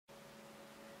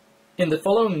In the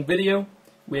following video,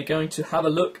 we're going to have a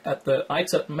look at the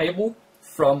ITeadMaple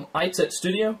from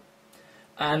ITeadStudio,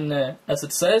 and as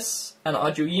it says, an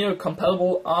Arduino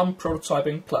compatible ARM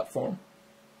prototyping platform.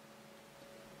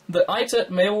 The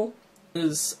ITeadMaple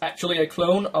is actually a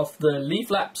clone of the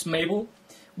Leaflabs Maple,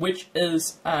 which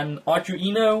is an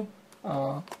Arduino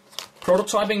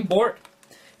prototyping board.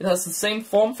 It has the same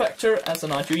form factor as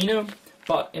an Arduino,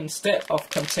 but instead of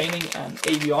containing an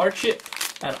AVR chip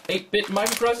and 8-bit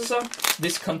microprocessor,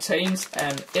 this contains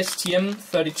an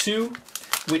STM32,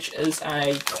 which is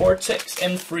a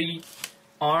Cortex-M3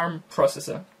 ARM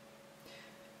processor.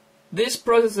 This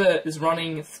processor is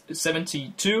running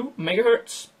 72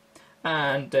 MHz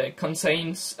and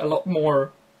contains a lot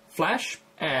more flash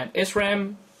and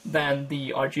SRAM than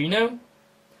the Arduino.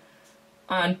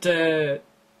 And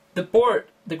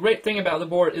the great thing about the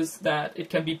board is that it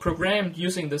can be programmed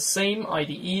using the same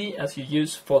IDE as you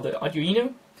use for the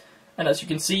Arduino. And as you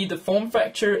can see, the form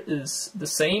factor is the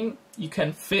same. You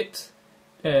can fit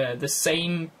the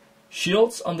same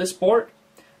shields on this board.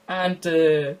 And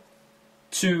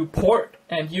to port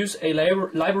and use a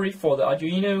library for the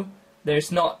Arduino,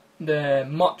 there's not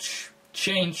much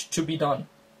change to be done.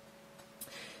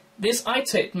 This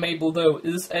ITeadMaple, though,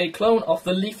 is a clone of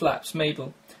the Leaflabs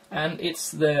Maple, and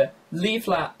it's the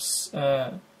Leaflabs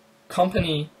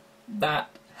company that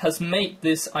has made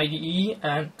this IDE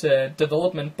and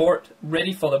development board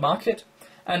ready for the market,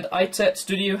 and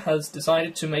ITeadStudio has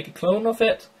decided to make a clone of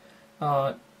it,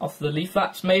 of the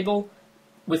Leaflabs Maple,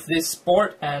 with this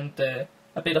board and a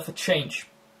bit of a change.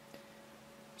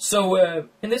 So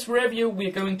in this review,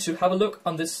 we're going to have a look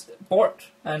on this board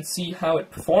and see how it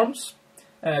performs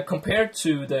compared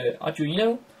to the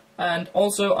Arduino. And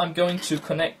also I'm going to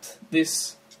connect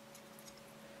this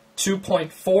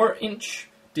 2.4-inch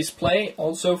display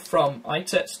also from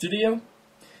ITeadStudio.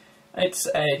 It's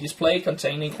a display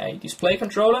containing a display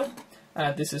controller,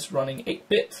 and this is running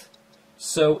 8-bit,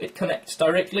 so it connects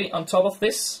directly on top of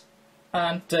this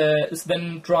and is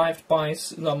then driven by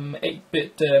some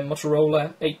 8-bit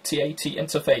Motorola 8080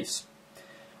 interface.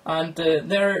 And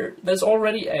there's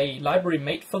already a library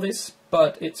made for this,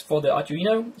 but it's for the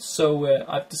Arduino, so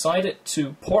I've decided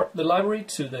to port the library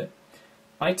to the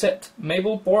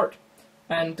ITeadMaple board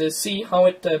and see how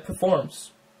it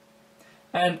performs.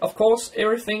 And of course,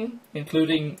 everything,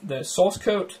 including the source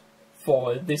code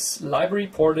for this library,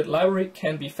 ported library,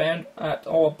 can be found at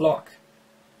our blog.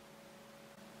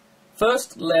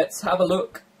 First, let's have a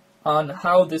look on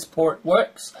how this board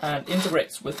works and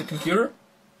integrates with the computer.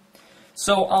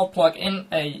 So I'll plug in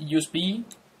a USB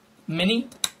mini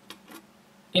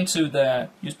into the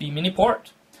USB mini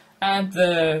port, and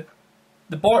the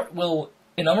board will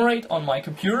enumerate on my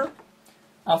computer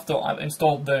after I've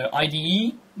installed the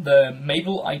IDE, the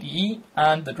Maple IDE,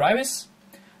 and the drivers,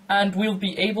 and we'll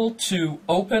be able to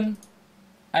open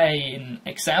an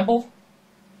example.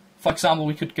 For example,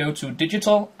 we could go to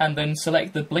digital and then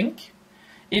select the blink.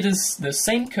 It is the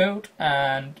same code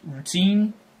and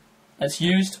routine as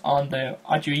used on the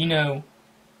Arduino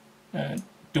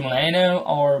Dumalano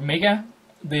or Mega,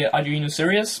 the Arduino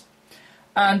series.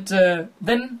 And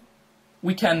then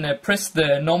we can press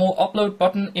the normal upload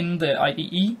button in the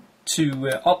IDE to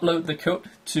upload the code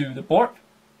to the board.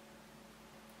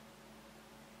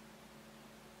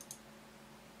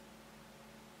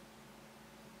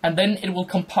 And then it will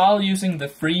compile using the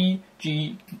free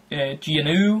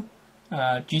GNU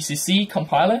GCC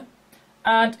compiler,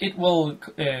 and it will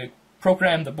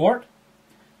program the board.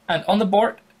 And on the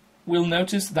board, we'll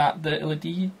notice that the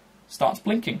LED starts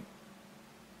blinking.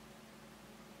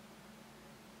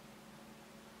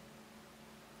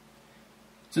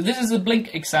 So this is a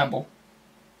blink example,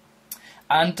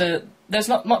 and there's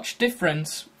not much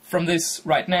difference from this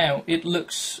right now. It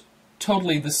looks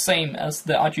totally the same as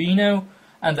the Arduino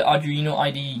and the Arduino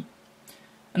IDE.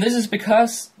 And this is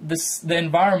because the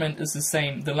environment is the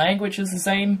same, the language is the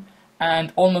same,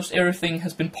 and almost everything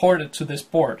has been ported to this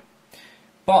board.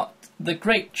 But the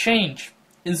great change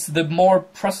is the more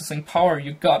processing power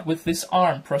you got with this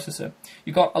ARM processor.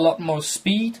 You got a lot more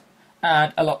speed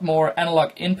and a lot more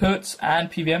analog inputs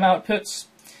and PWM outputs,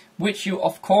 which you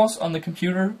of course on the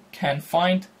computer can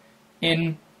find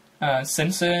in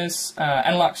sensors,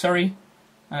 analog,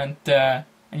 and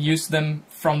use them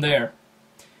from there.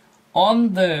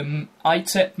 On the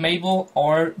ITeadMaple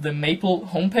or the Maple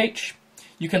homepage,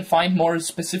 you can find more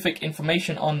specific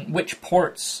information on which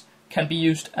ports can be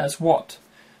used as what.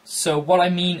 So what I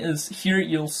mean is, here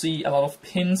you'll see a lot of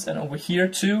pins, and over here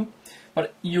too,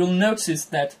 but you'll notice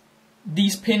that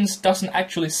these pins doesn't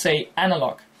actually say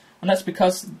analog, and that's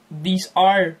because these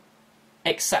are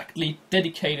exactly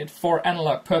dedicated for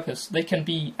analog purpose. They can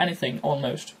be anything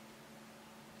almost.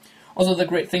 Also, the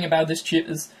great thing about this chip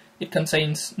is it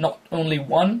contains not only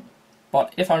one,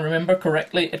 but if I remember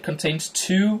correctly, it contains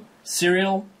two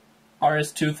serial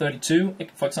RS-232,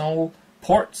 for example,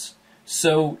 ports.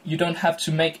 So you don't have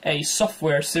to make a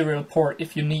software serial port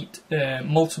if you need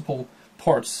multiple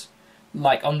ports,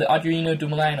 like on the Arduino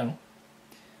Duino.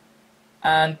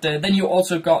 And then you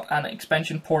also got an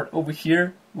expansion port over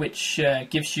here, which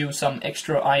gives you some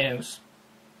extra IOs.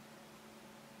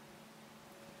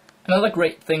 Another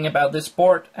great thing about this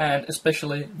board, and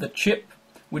especially the chip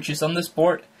which is on this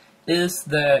board, is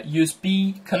the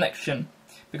USB connection.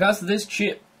 Because this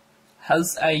chip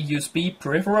has a USB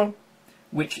peripheral,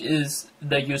 which is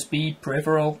the USB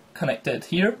peripheral connected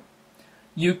here,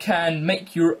 you can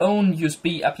make your own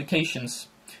USB applications.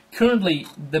 Currently,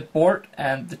 the board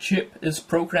and the chip is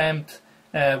programmed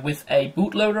with a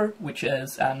bootloader, which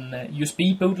is an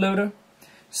USB bootloader.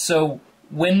 So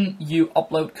when you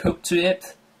upload code to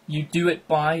it, you do it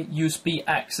by USB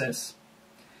access.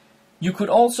 You could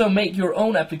also make your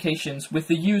own applications with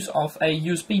the use of a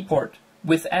USB port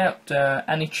without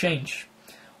any change.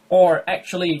 Or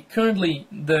actually, currently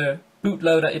the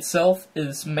bootloader itself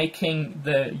is making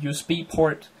the USB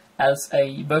port as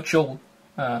a virtual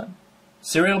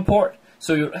serial port,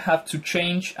 so you have to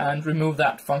change and remove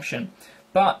that function.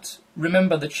 But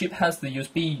remember, the chip has the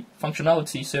USB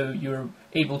functionality, so you're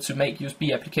able to make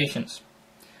USB applications.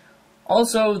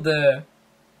 Also, the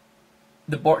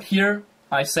board here,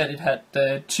 I said it had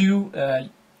two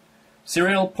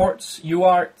serial ports,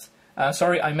 UART,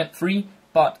 sorry, I meant 3,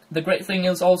 but the great thing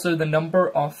is also the number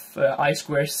of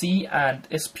I2C and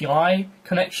SPI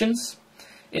connections.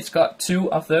 It's got 2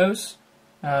 of those,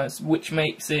 which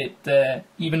makes it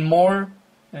even more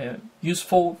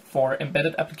useful for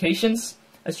embedded applications,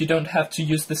 as you don't have to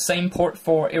use the same port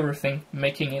for everything,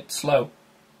 making it slow.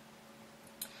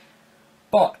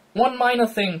 But one minor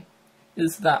thing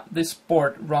is that this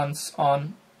board runs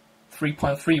on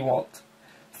 3.3 volt.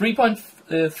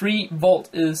 3.3 volt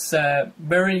is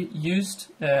very used,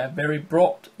 very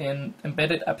broad in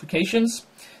embedded applications,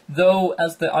 though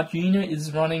as the Arduino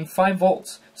is running 5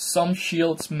 volts, some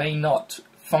shields may not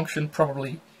function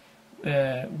properly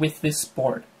with this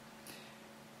board.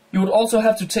 You would also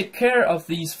have to take care of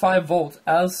these 5 volt,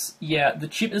 as yeah, the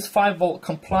chip is 5 volt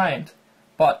compliant,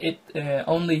 but it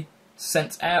only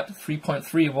sends out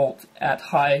 3.3 volt at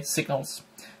high signals,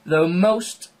 though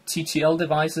most TTL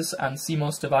devices and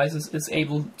CMOS devices is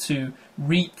able to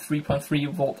read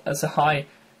 3.3 volt as a high,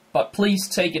 but please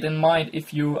take it in mind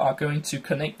if you are going to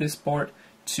connect this board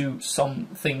to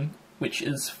something which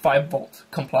is 5 volt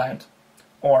compliant,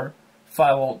 or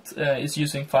 5 volt is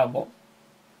using 5 volt.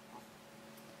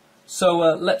 So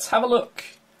let's have a look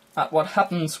at what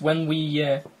happens when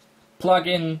we plug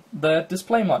in the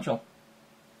display module.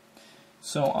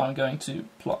 So I'm going to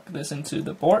plug this into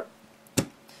the board.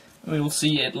 We will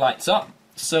see it lights up.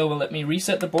 So let me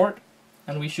reset the board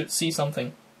and we should see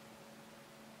something.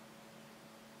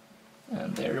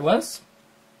 And there it was.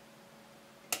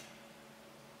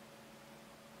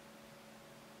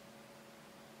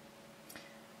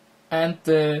 And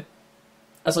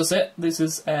as I said, this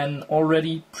is an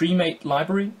already pre-made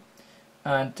library,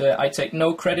 and I take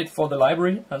no credit for the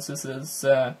library, as this is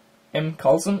M.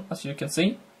 Carlson, as you can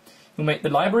see, who made the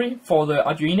library for the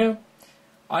Arduino.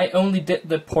 I only did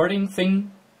the porting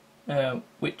thing,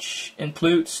 which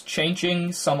includes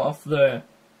changing some of the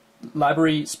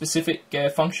library specific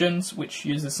functions, which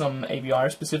uses some AVR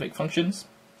specific functions,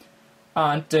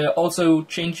 and also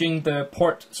changing the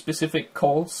port specific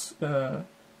calls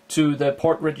to the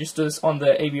port registers on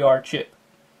the AVR chip.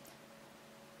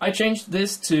 I changed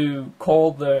this to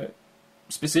call the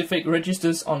specific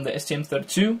registers on the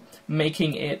STM32,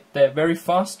 making it very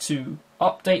fast to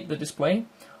update the display.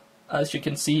 As you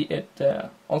can see, it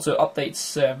also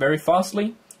updates very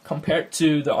fastly compared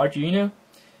to the Arduino,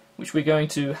 which we're going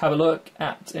to have a look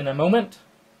at in a moment.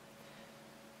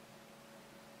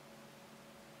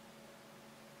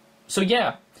 So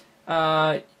yeah,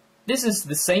 this is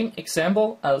the same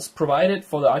example as provided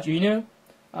for the Arduino.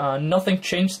 Nothing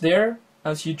changed there,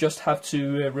 as you just have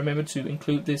to remember to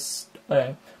include this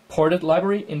ported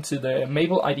library into the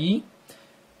Maple IDE.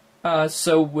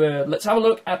 So let's have a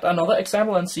look at another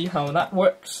example and see how that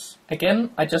works.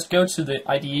 Again, I just go to the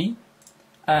IDE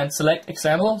and select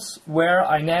examples, where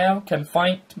I now can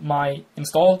find my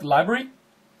installed library,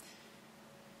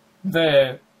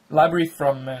 the library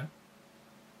from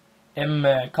M.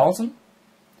 Carlson.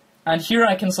 And here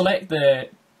I can select the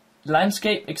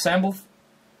landscape example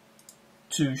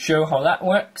to show how that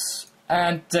works.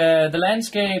 And the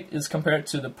landscape is compared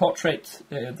to the portrait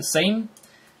the same,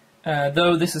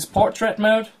 though this is portrait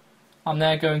mode. I'm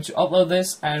now going to upload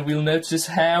this, and we'll notice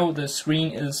how the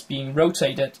screen is being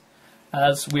rotated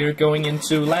as we're going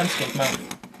into landscape mode.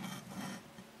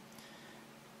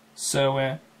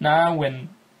 So now when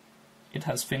it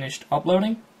has finished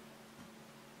uploading,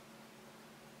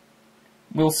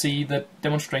 we'll see the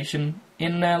demonstration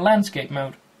in landscape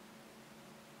mode.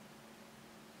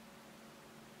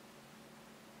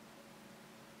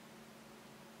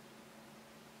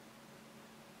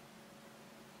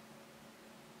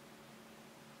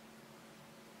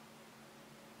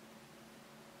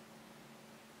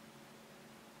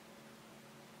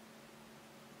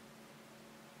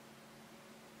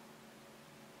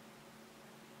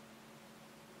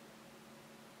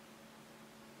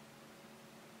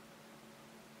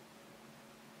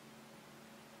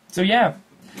 So yeah,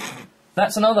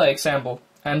 that's another example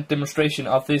and demonstration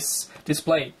of this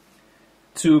display.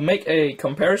 To make a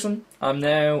comparison, I've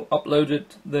now uploaded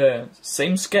the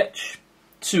same sketch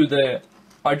to the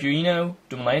Arduino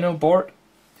board,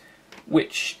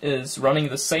 which is running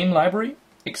the same library,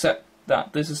 except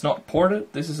that this is not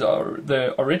ported. This is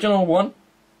the original one,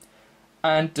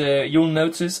 and you'll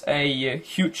notice a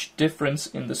huge difference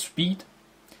in the speed,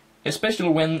 especially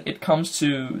when it comes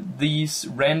to these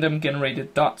random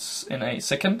generated dots in a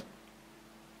second.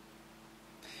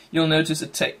 You'll notice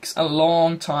it takes a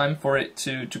long time for it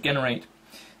to generate.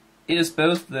 It is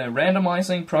both the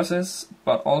randomizing process,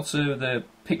 but also the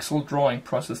pixel drawing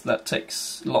process that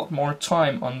takes a lot more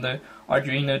time on the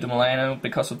Arduino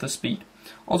because of the speed.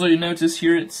 Also, you notice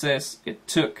here it says it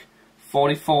took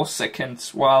 44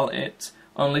 seconds, while it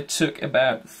only took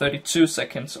about 32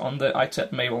 seconds on the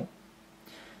ITeadMaple.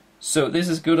 So this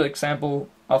is a good example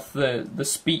of the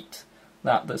speed,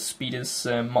 that the speed is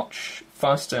much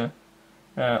faster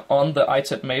on the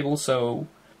ITeadMaple, so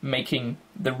making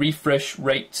the refresh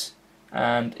rate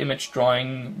and image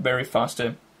drawing very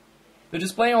faster. The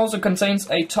display also contains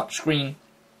a touchscreen,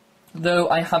 though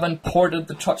I haven't ported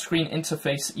the touchscreen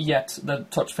interface yet, the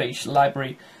touchface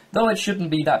library, though it shouldn't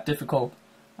be that difficult.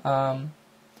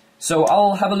 So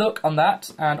I'll have a look on that,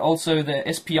 and also the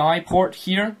SPI port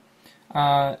here.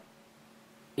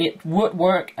 It would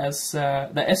work as the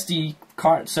SD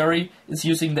card, is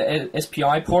using the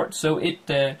SPI port, so it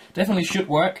definitely should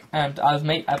work, and I've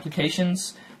made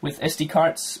applications with SD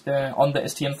cards on the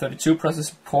STM32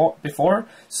 processor before,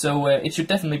 so it should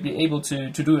definitely be able to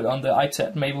do it on the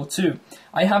ITeadMaple too.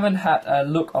 I haven't had a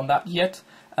look on that yet,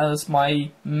 as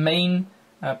my main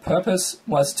purpose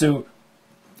was to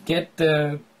get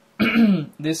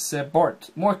this board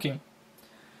working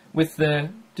with the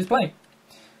display.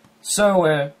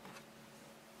 So,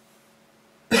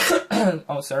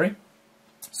 oh sorry.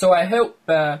 So I hope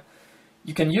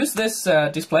you can use this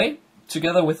display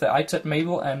together with the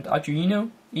ITeadMaple and Arduino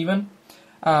even,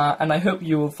 and I hope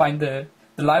you will find the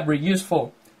library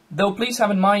useful. Though please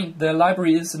have in mind the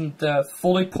library isn't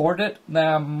fully ported.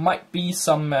 There might be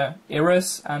some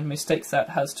errors and mistakes that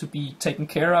has to be taken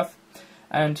care of,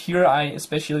 and here I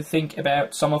especially think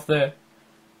about some of the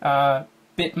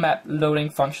bitmap loading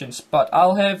functions, but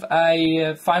I'll have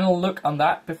a final look on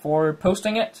that before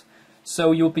posting it,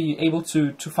 so you'll be able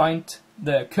to find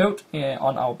the code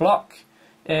on our blog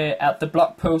at the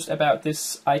blog post about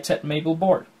this ITeadMaple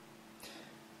board.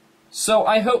 So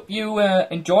I hope you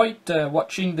enjoyed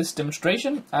watching this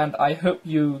demonstration, and I hope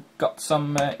you got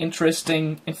some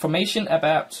interesting information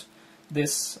about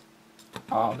this,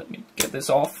 let me get this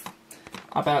off,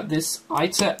 about this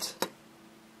ITead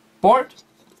board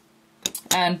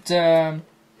and the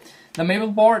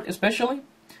Maple board especially,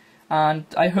 and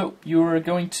I hope you're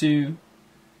going to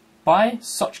buy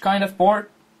such kind of board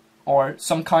or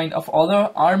some kind of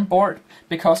other ARM board,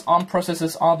 because ARM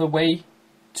processors are the way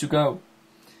to go.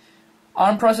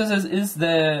 ARM processors is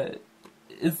the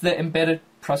embedded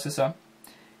processor.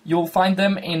 You'll find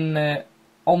them in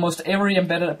almost every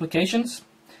embedded applications.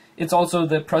 It's also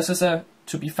the processor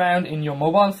to be found in your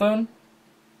mobile phone,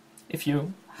 if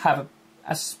you have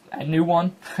a new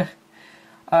one.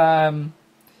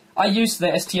 I use the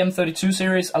STM32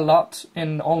 series a lot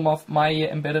in all of my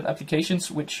embedded applications,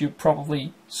 which you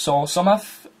probably saw some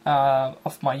of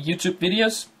my YouTube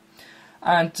videos.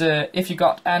 And if you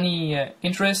got any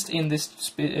interest in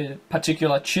this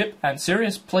particular chip and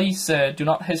series, please do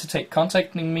not hesitate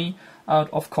contacting me. I'll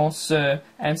of course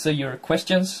answer your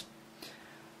questions.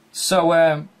 So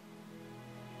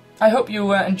I hope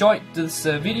you enjoyed this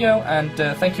video, and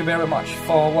thank you very much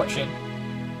for watching.